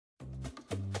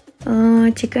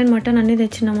Chicken mutton అన్నీ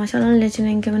తెచ్చిన, మసాలాలు తెచ్చిన,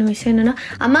 ఇంకేమైనా మిస్ అయినా.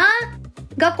 అమ్మా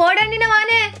గా కోడండిన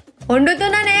వానే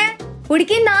వండుతున్నానే,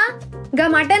 ఉడికిందా గా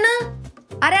మటన్?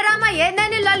 అరే రామా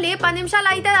ఏందని లల్లి 10 నిమిషాలు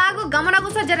అయితే ఆగు, గమన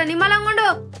కూర్చో జర నిమ్మలంగుండు.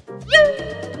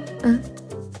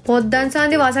 పొద్దున్న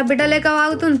సాంది వసబిడ్డ లేక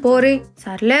వాగుతుంది పోరి.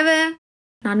 సర్లేవే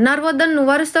నన్నారు వద్దని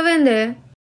నువ్వు అరుస్తావేందే?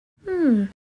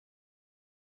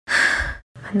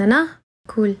 వందనా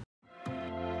కూల్.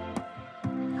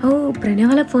 ఓ ప్రణయ్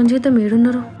వాళ్ళకి ఫోన్ చేద్దాం,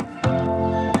 ఏడున్నారు?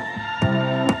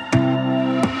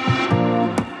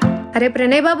 అరే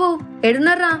ప్రణయ్ బాబు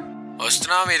ఏడున్నారా?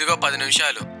 వస్తున్నాం, ఇదిగో 10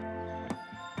 నిమిషాలు.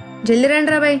 జల్దీ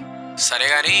రండి రా బాయ్. సరే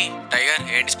గాని టైగర్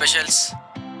ఏంటి స్పెషల్స్?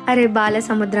 అరే బాల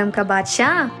సముద్రం కా బాద్షా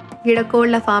గిడ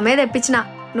కోళ్ల ఫామే తెప్పించిన,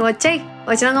 నువ్వు వచ్చాయి,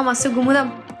 వచ్చినాక మస్తు గుమ్ముదాం.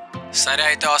 సరే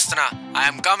అయితే వస్తున్నా.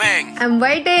 I'm coming. I'm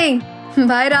waiting.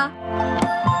 Bye రా.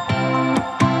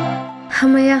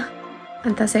 అమ్మయ్యా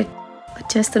అంతా సెట్,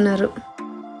 వచ్చేస్తున్నారు.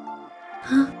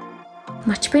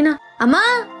 మర్చిపోయినా అమ్మా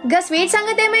గా స్వీట్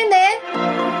సంగతి ఏమైందే?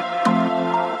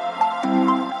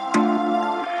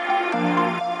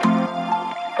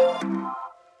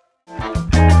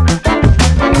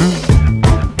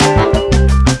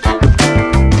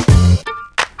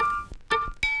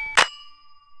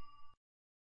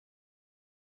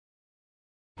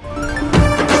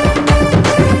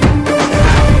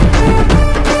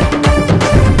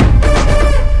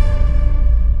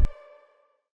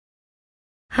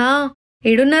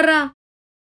 ఏడున్నారా?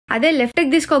 అదే లెఫ్ట్కి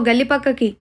తీసుకో గల్లీ పక్కకి.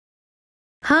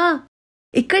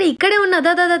 ఇక్కడే ఉన్నా.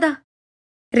 దాదా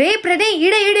రే ప్రణయ్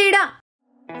ఈడ ఈడ ఈడ.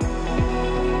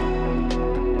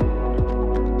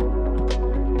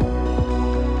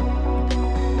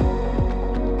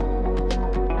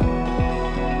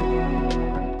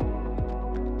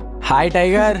 Hi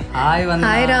tiger.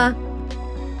 హాయ్ రా.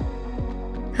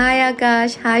 Hi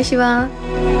Akash. Hi Shiva.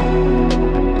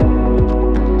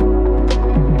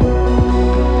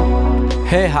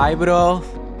 Hey hi bro.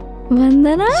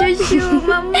 వందనా.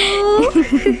 మమ్ము.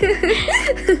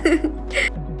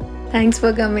 Thanks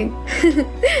for coming.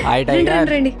 Hi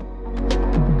tiger. రండి.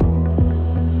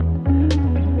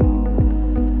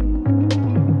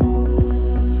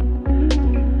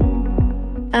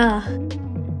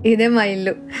 ఇదే మా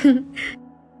ఇల్లు.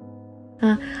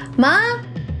 మా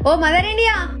ఓ మదర్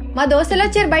ఇండియా, మా దోస్తులు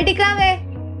వచ్చారు, బయటికి రావే.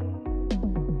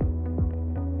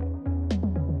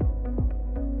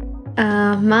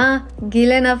 మా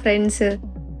గీలే నా ఫ్రెండ్స్,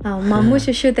 మమ్ము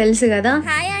శిష్యు తెలుసు కదా.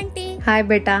 Hi aunty. హాయ్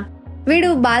బేటా. వీడు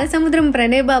బాలసముద్రం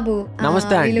ప్రణయ్ బాబు.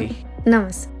 నమస్తే ఆంటీ.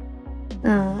 నమస్తే.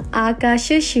 ఆకాష్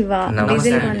శివ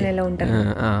డీజిల్ కాలనీలో ఉంటారు.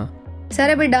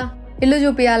 సరే బిడ్డ ఇల్లు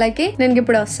చూపియాలకి, నేను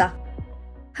ఇప్పుడు వస్తా.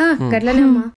 గట్లనే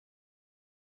అమ్మా.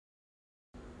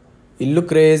 ఇల్లు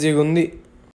క్రేజీగా ఉంది.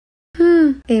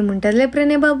 ఏముంటదిలే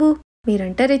ప్రణయ్ బాబు,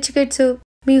 మీరంటే రిచ్ కిడ్స్,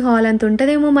 మీ హాల్ అంత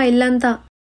ఉంటదేమో మా ఇల్లంతా.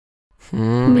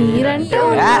 మీరంటే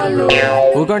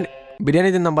ఊరుకోండి, బిర్యానీ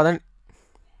తిందాం పదండి,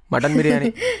 మటన్ బిర్యానీ.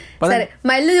 సరే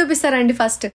మా ఇల్లు చూపిస్తారండి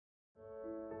ఫస్ట్.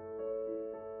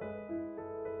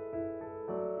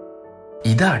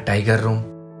 ఇదా టైగర్ రూమ్?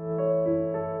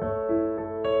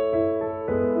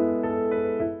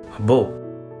 అబ్బో,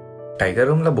 టైగర్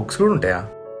రూమ్ లో బుక్స్ కూడా ఉంటాయా?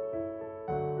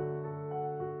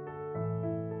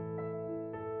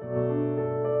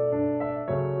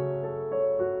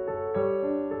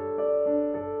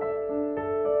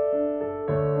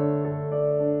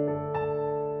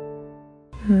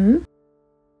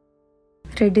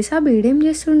 రెడ్డి సాబ్ ఈడేం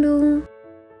చేస్తుండు?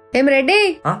 ఏం రెడ్డి?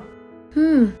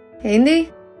 ఏంది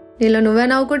నీలో నువ్వే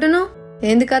నవ్వుకుంటున్నావు,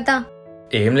 ఏంది కథ?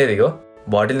 ఏం లేదు, ఇగో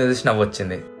బాటిల్ చూసి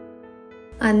నవ్వొచ్చింది.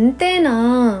 అంతేనా?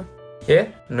 ఏ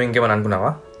నువ్వు ఇంకేమని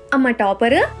అనుకున్నావా? అమ్మ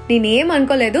టాపర్, నేనేం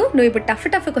అనుకోలేదు. నువ్వు ఇప్పుడు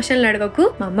టఫ్ క్వశ్చన్లు అడగకు.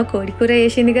 మా అమ్మ కోడి కూర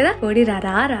చేసింది కదా, కోడి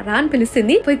రారా రారా అని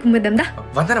పిలుస్తుంది, పోయి కుమ్మిద్దాందా.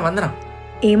 వందన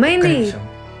ఏమైంది?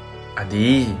 అది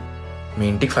మీ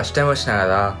ఇంటికి ఫస్ట్ టైం వచ్చినా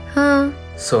కదా,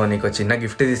 సో నీకు చిన్న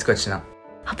గిఫ్ట్ తీసుకొచ్చిన.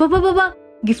 అబ్బా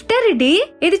గిఫ్టా రెడ్డి?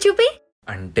 ఏది చూపి.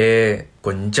 అంటే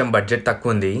కొంచెం బడ్జెట్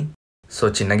తక్కువ ఉంది, సో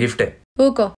చిన్న గిఫ్టే.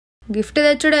 ఊకో, గిఫ్ట్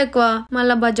తెచ్చుడే ఎక్కువ,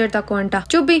 మళ్ళా బడ్జెట్ తక్కువ అంట.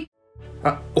 చూపి.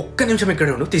 ఒక్క నిమిషం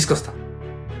ఇక్కడే ఉండు, తీసుకొస్తా.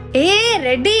 ఏ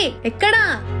రెడ్డి ఎక్కడా?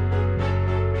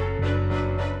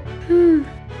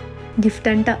 గిఫ్ట్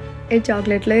అంట. ఏ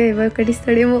చాక్లెట్లో ఏవో ఒకటి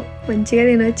ఇస్తాడేమో, మంచిగా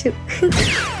తినొచ్చు.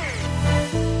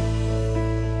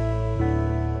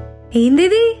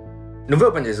 ఏంది? నువ్వే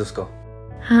ఓపెన్ చేసి చూసుకో.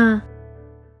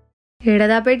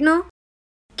 ఏడదా పెట్టిను?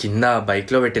 కింద బైక్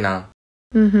లో పెట్టినా.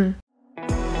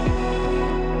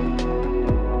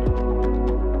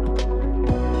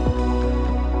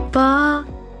 పా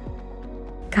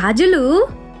గాజులు.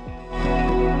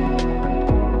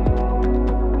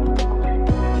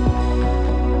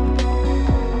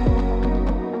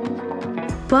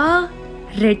 పా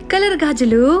రెడ్ కలర్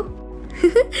గాజులు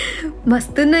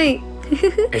మస్తున్నాయి.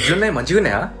 ఎట్లున్నాయి?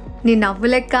 మంచిగున్నాయా? నీ నవ్వు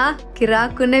లెక్క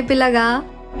కిరాకున్నాయి పిల్లగా.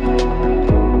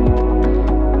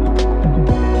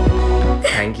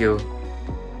 Thank you.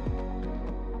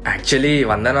 యాక్చువల్లీ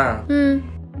వందన,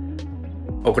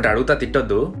 ఒకటి అడుగుతా,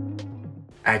 తిట్టొద్దు.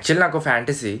 యాక్చువల్లీ నాకు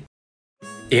ఫ్యాంటసీ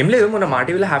ఏం లేదు. మొన్న మా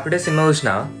టీవీలో హ్యాపీ డేస్ సినిమా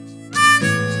చూసిన.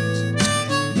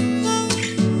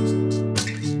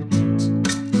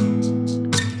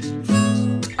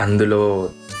 అందులో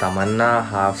తమన్నా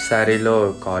హాఫ్ సారీలో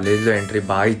కాలేజ్లో ఎంట్రీ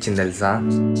బాగా ఇచ్చింది తెలుసా?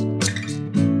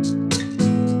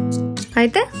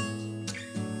 అయితే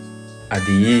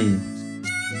అది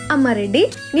అమ్మారెడ్డి,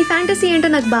 నీ ఫ్యాంటసీ ఏంటో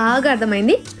నాకు బాగా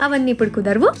అర్థమైంది. అవన్నీ ఇప్పుడు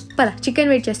కుదరవు. పద,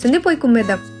 చికెన్ వెయిట్ చేస్తుంది, పోయి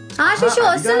కుమ్మేద్దాం. ఆశిష్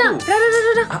వస్తున్నా.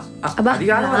 అబ్బా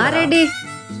రెడ్డి.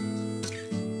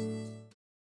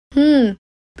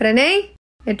 ప్రణయ్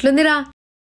ఎట్లుందిరా?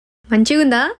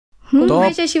 మంచిగుందా?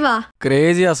 శివ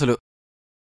క్రేజీ అసలు.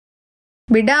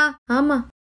 బిడ్డా అమ్మా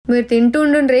మీరు తింటూ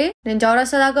ఉండుండ్రి, నేను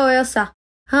చౌరస్తా దాకా పోయొస్తా.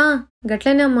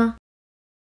 గట్లనే అమ్మా.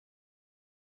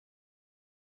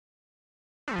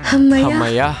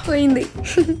 అమ్మయ్యా పోయింది.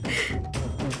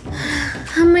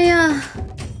 అమ్మయ్యా,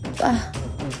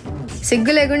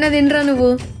 సిగ్గు లేకుండా తినరా నువ్వు?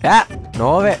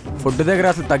 నోవే, ఫుడ్ దగ్గర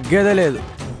అసలు తగ్గేదే లేదు.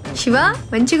 శివ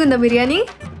మంచిగుందా బిర్యానీ?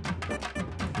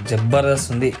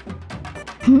 జబర్దస్త్ ఉంది.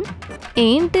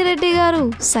 ఏంటి రెడ్డి గారు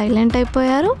సైలెంట్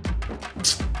అయిపోయారు?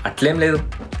 అట్లేం లేదు,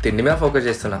 తిండి మీద ఫోకస్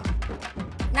చేస్తున్నా.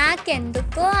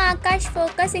 నాకెందుకో ఆకాష్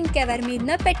ఫోకస్ ఇంకెవరి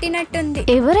మీదనో పెట్టినట్టుంది.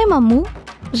 ఎవరే మమ్ము?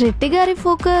 రెడ్డి గారి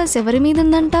ఫోకస్ ఎవరి మీద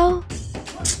ఉందంటావు?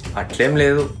 అట్లేం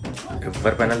లేదు,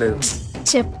 ఎవరి పైన లేదు.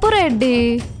 చెప్పు రెడ్డి.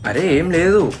 అరే ఏం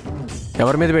లేదు.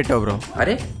 ఎవరి మీద పెట్టావు బ్రో?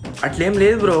 అరే అట్లేం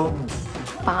లేదు బ్రో.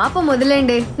 పాప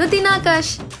మొదలేండి, నువ్వు తిన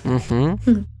ఆకాష్.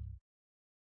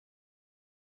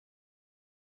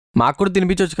 మాకు కూడా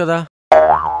తినిపించవచ్చు కదా.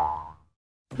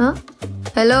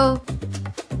 హలో,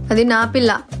 అది నా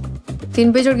పిల్ల.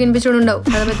 తినిపించుడు ఉండవు,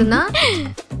 అర్థమవుతుందా?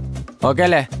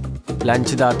 ఓకేలే,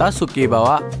 లంచ్ దాతా సుఖీ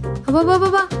బావా.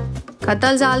 అబ్బాబాబా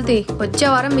కథలు చాలుతి. వచ్చే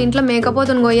వారం మీ ఇంట్లో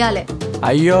మేకపోతుని కొయ్యాలి.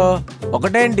 అయ్యో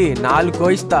ఒకటేంటి, 4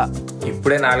 కోయిస్తా.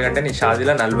 ఇప్పుడే 4 గంటల నీ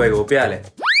షాదీలో 40 ఓపియాలి.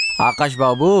 ఆకాష్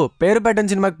బాబు, పేరు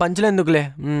పెట్టని సినిమాకి పంచలేందుకులే.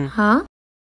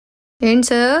 ఏంటి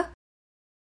సార్,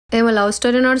 ఏమో లవ్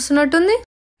స్టోరీ నడుస్తున్నట్టుంది.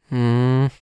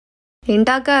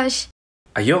 ఏంటి ఆకాష్?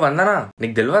 అయ్యో వందనా,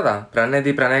 నీకు తెలియదా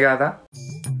ప్రణయ్ది ప్రణయ్ కాదా?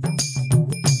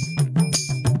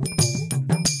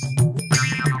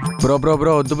 బ్రో బ్రో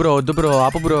బ్రో వద్దు బ్రో, వద్దు బ్రో,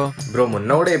 ఆపు బ్రో. బ్రో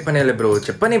మొన్న కూడా చెప్పనే బ్రో.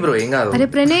 చెప్పని బ్రో, ఏం కాదు. అరే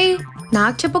ప్రణయ్,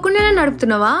 నాకు చెప్పకుండా నన్ను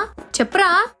నడుపుతున్నావా? చెప్పరా.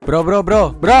 Bro bro bro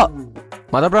bro,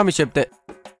 mother promise చెప్తే.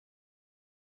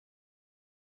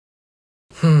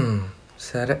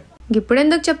 సరే,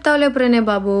 ఇప్పుడెందుకు చెప్తావులే ప్రణయ్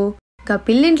బాబు. గా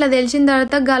పిల్లి ఇంట్లో తెలిసిన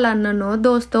తర్వాత గాల అన్ననో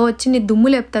దోస్తో వచ్చి నీ దుమ్ము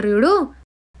లేపుతారు చూడు,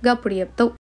 గప్పుడు చెప్తావు.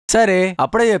 సరే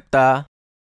అప్పుడే చెప్తా.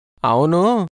 అవును,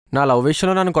 నా లవ్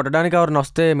విషయంలో నన్ను కొట్టడానికి ఎవరిని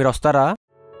వస్తే మీరు వస్తారా?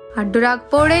 అడ్డు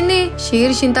రాకపోవడేంది,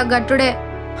 శీర్షింత గట్టుడే.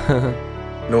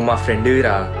 నువ్వు మా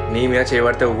ఫ్రెండ్విరా, నీ మీద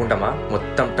చేయబడితే ఊకుంటామా?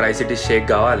 మొత్తం ట్రై సిటీ షేక్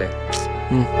కావాలి.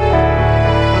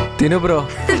 తిను బ్రో,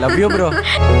 లవ్ యూ బ్రో.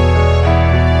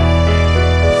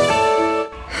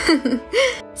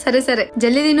 సరే సరే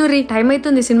జల్దీ తినుర్రి, టైం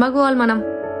అవుతుంది, సినిమాకు పోవాలి మనం.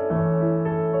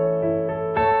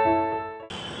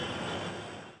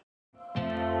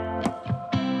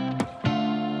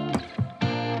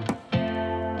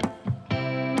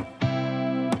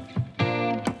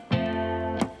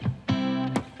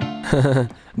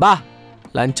 బా,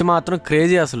 లంచ్ మాత్రం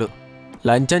క్రేజీ అసలు.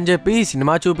 లంచ్ అని చెప్పి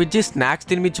సినిమా చూపించి స్నాక్స్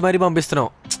తినిపించి మరీ పంపిస్తున్నాం.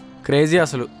 క్రేజీ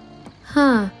అసలు.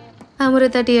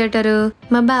 అమృత థియేటరు,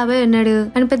 మా బాబాయ్ ఉన్నాడు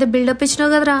అని పెద్ద బిల్డప్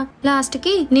ఇచ్చినావు కదరా. లాస్ట్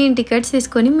కి నేను టికెట్స్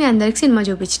తీసుకొని మీ అందరికి సినిమా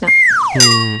చూపించిన.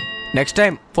 నెక్స్ట్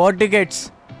టైం 4 టికెట్స్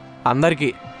అందరికి.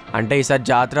 అంటే ఈసారి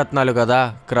జాతరత్నాలు కదా,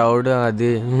 క్రౌడ్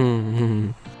అది.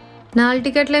 4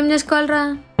 టికెట్లు ఏం చేసుకోవాలరా?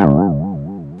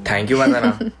 థ్యాంక్ యూ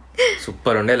వందనా,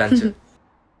 సూపర్ ఉండే లంచ్.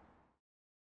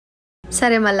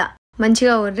 సరే మళ్ళా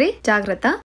మంచిగా ఊర్రి, జాగ్రత్త.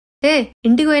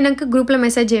 ఇంటికి పోయినాక గ్రూప్ లో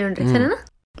మెసేజ్ చేయండి, సరేనా?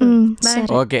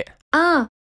 ఓకే.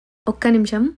 ఒక్క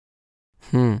నిమిషం.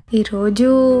 ఈరోజు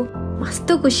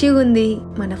మస్తు ఖుషిగా ఉంది.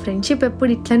 మన ఫ్రెండ్షిప్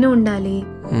ఎప్పుడు ఇట్లానే ఉండాలి,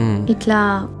 ఇట్లా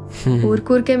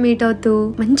ఊరికూరికే మీట్ అవుతూ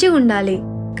మంచిగా ఉండాలి.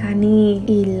 కానీ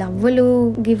ఈ లవ్వులు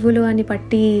గివ్వులు అని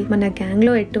పట్టి మన గ్యాంగ్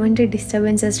లో ఎటువంటి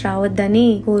డిస్టర్బెన్సెస్ రావద్దని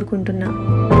కోరుకుంటున్నా.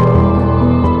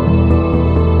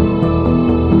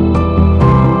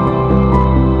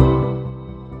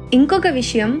 ఇంకొక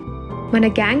విషయం, మన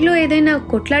గ్యాంగ్ లో ఏదైనా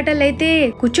కొట్లాటలు అయితే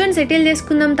కూర్చొని సెటిల్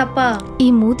చేసుకుందాం తప్ప ఈ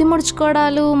మూతి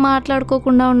ముడుచుకోవడాలు,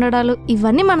 మాట్లాడుకోకుండా ఉండడాలు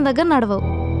ఇవన్నీ మన దగ్గర నడవవు.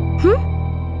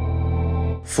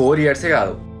 4 years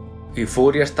కాదు, ఈ 4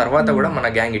 years తర్వాత కూడా మన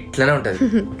గ్యాంగ్ ఇట్లనే ఉంటది.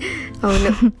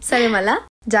 అవును. సరే మళ్ళా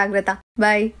జాగ్రత్త.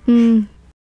 బాయ్.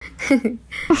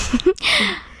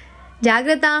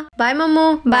 జాగ్రత్త. బాయ్ మమ్ము.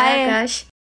 బాయ్ ఆకాష్.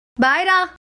 బాయ్ రా.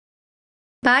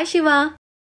 బాయ్ శివ.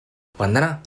 వందన,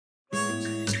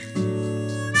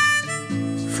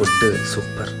 ఫుడ్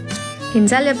సూపర్.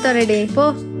 ఎన్నిసార్లు చెప్తావు రెడీ పో.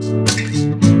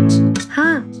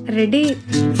 రెడీ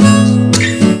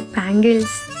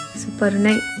బ్యాంగిల్స్ సూపర్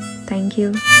ఉన్నాయి. Thank you.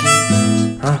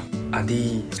 అది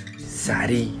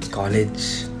సారీ కాలేజ్.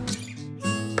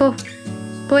 పో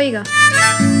పోయిగా.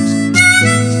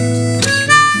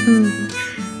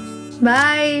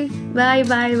 Bye bye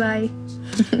bye bye.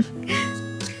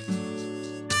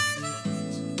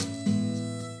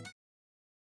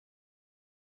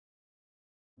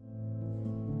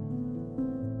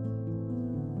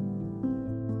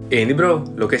 ఏంది బ్రో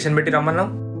లొకేషన్ పెట్టి రమ్మన్నావు?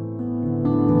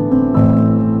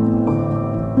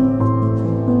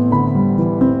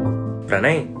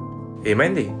 ప్రణయ్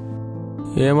ఏమైంది?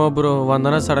 ఏమో బ్రో,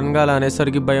 వందన సడన్ గా అలా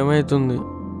అనేసరికి భయం అవుతుంది.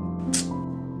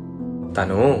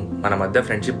 తను మన మధ్య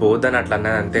ఫ్రెండ్షిప్ పోవద్దని అట్లా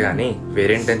అన్నది అంతేగాని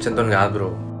వేరే ఇంటెన్షన్ తో కాదు బ్రో.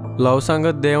 లవ్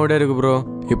సంగతి దేవుడు ఎరుగు బ్రో.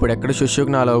 ఇప్పుడు ఎక్కడ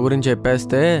శుష్యుకి నా లవ్ గురించి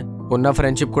చెప్పేస్తే ఉన్న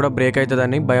ఫ్రెండ్షిప్ కూడా బ్రేక్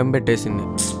అవుతుందని భయం పెట్టేసింది.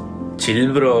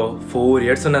 చిల్ బ్రో, 4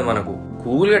 years ఉన్నది మనకు.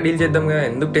 కూల్గా డీల్ చేద్దాం కదా,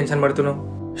 ఎందుకు టెన్షన్ పడుతున్నావు?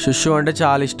 శుష్యు అంటే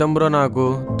చాలా ఇష్టం బ్రో నాకు.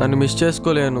 తను మిస్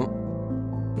చేసుకోలేను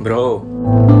బ్రో.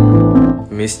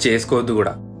 మిస్ చేసుకోవద్దు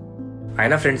కూడా.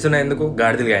 అయినా ఫ్రెండ్స్ ఉన్నాయి ఎందుకు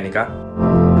గాడిదలు గానికా?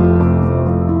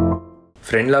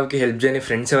 ఫ్రెండ్ లవ్కి హెల్ప్ చేయని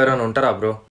ఫ్రెండ్స్ ఎవరైనా ఉంటారా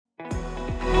బ్రో?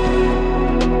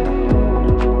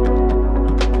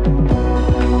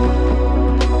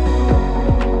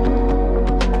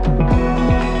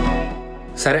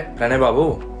 సరే ప్రణయ్ బాబు,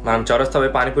 మనం చౌరస్తా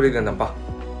పోయి పానీపూరి తిందాంపా.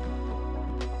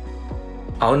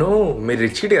 అవును, మీరు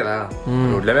రిచ్ కిడ్ కదా,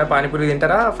 రోడ్లమే పానీపూరి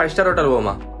తింటారా 5 star హోటల్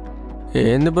పోమా?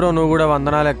 ఏంది బ్రో నువ్వు కూడా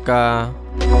వందనా లెక్క?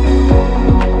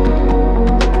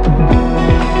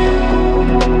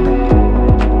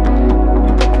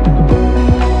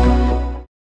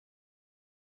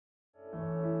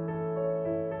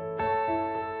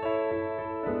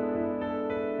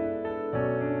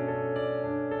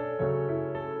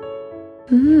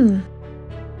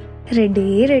 Ready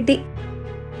ready.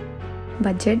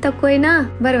 బడ్జెట్ తక్కువైనా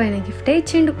బరువైన గిఫ్టే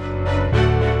ఇచ్చిండు.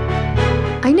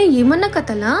 అయినా ఏమన్నా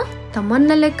కథలా?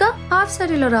 తమన్నా లెక్క హాఫ్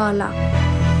సారీలో రావాలా?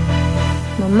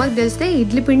 మమ్మకి తెలిస్తే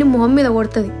ఇడ్లీ పిండి మొహం మీద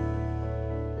కొడుతుంది.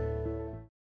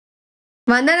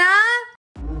 వందనా,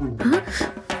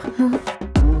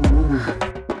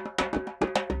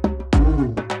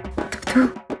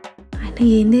 ఆయన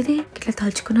ఏంది ఇట్లా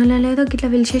తలుచుకున్నా లేదో గిట్లా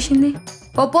పిలిచేసింది.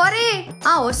 ఓ పోరే,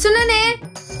 వస్తున్నానే.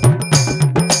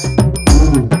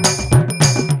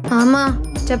 అమ్మా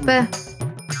చెప్పే,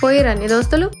 పోయిరా నీ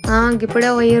దోస్తులు? ఇప్పుడే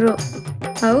పోయిర్రు.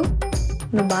 అవు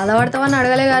నువ్వు బాధపడతావని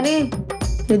అడగలే గాని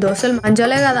నీ దోస్తులు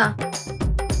మంచోలే కదా.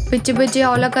 పిచ్చి పిచ్చి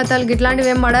అవల కథలు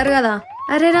గిట్లాంటివి ఏం పడారు కదా.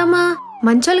 అరే రామా,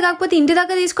 మంచోళ్ళు కాకపోతే ఇంటి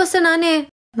దాకా తీసుకొస్తానానే.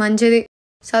 మంచిది,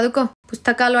 చదువుకో.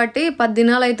 పుస్తకాలు పట్టి 10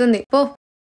 దినాలు అవుతుంది. పో.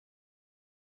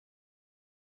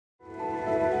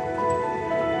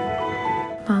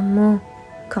 అమ్మో,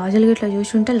 కాజల్ గిట్లా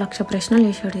చూసుంటే 1,00,000 ప్రశ్నలు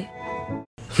వేసాడు.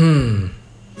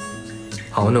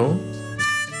 అవును,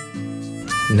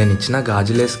 నేను ఇచ్చిన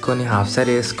గాజులు వేసుకొని హాఫ్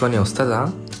సారీ వేసుకొని వస్తుందా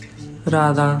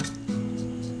రాదా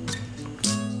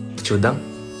చూద్దాం.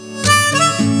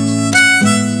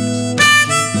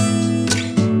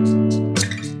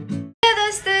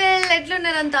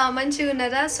 ఎట్లున్నారంతా మంచిగా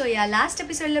ఉన్నారా? సో లాస్ట్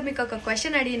ఎపిసోడ్ లో మీకు ఒక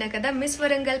క్వశ్చన్ అడిగిన కదా, మిస్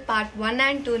వరంగల్ పార్ట్ 1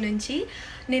 and 2 నుంచి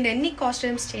నేను ఎన్ని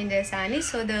కాస్ట్యూమ్స్ చేంజ్ చేశా అని.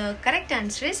 So the correct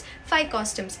answer is 5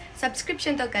 costumes.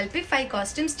 సబ్స్క్రిప్షన్తో కలిపి 5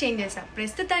 కాస్ట్యూమ్స్ చేంజ్ చేశా.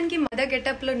 ప్రస్తుతానికి మదర్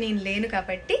గెటప్లో నేను లేను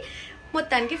కాబట్టి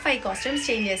మొత్తానికి 5 కాస్ట్యూమ్స్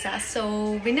చేంజ్ చేశా. So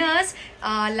winners,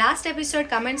 last episode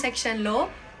comment సెక్షన్లో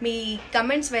మీ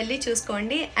కమెంట్స్ వెళ్ళి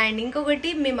చూసుకోండి. అండ్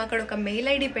ఇంకొకటి, మేము అక్కడ ఒక మెయిల్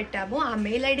ఐడి పెట్టాము. ఆ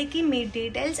మెయిల్ ఐడికి మీ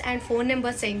details and phone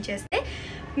number send చేస్తే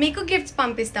మీకు గిఫ్ట్స్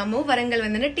పంపిస్తాము వరంగల్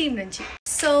వందన టీం నుంచి.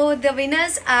 So the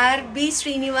winners R B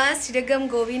Srinivas, చిరగం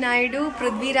గోవినాయుడు,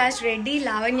 Prithviraj Reddy,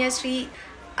 లావణ్యశ్రీ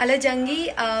Alajangi,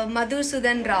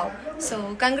 Madhusudan Rao. So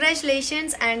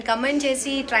congratulations. And comment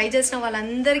చేసి ట్రై చేసిన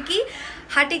వాళ్ళందరికీ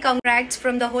hearty congrats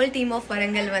from the whole team of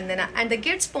Warangal Vandana. And the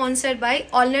gift sponsored by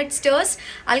ఆల్నట్ stores,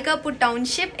 Alkapur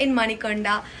township in Manikonda.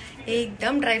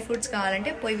 ఏకదమ్ dry fruits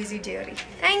కావాలంటే పోయి visit చేయరు.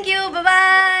 Thank you,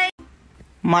 bye.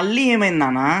 మళ్ళీ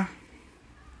ఏమైందానా?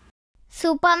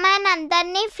 Super man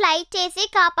అందరినీ fly చేసి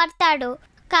కాపాడతాడు,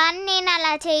 కానీ నేను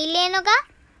అలా చేయలేనుగా.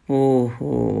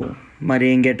 ఓహో, మరి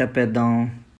ఏం గెటప్ వేద్దాం?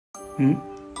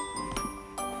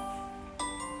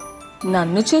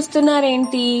 నన్ను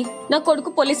చూస్తున్నారేంటి? నా కొడుకు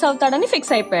పోలీస్ అవుతాడని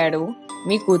ఫిక్స్ అయిపోయాడు.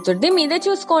 మీ కూతుర్ది మీదే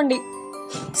చూసుకోండి.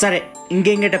 సరే,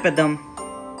 ఇంకేం గెటప్ వేద్దాం?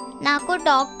 నాకు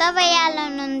డాక్టర్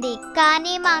వేయాలనుంది,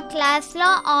 కానీ మా క్లాస్లో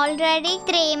ఆల్రెడీ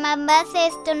 3 మెంబర్స్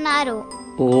వేస్తున్నారు.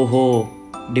 ఓహో,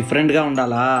 డిఫరెంట్గా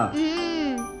ఉండాలా?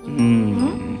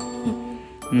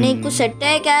 నీకు సెట్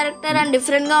అయ్యే క్యారెక్టర్ అండ్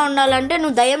డిఫరెంట్ గా ఉండాలంటే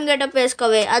నువ్వు దయ్యం గెటప్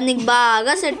వేసుకోవే, అది నీకు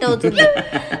బాగా సెట్ అవుతుంది.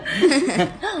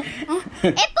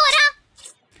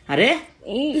 అరే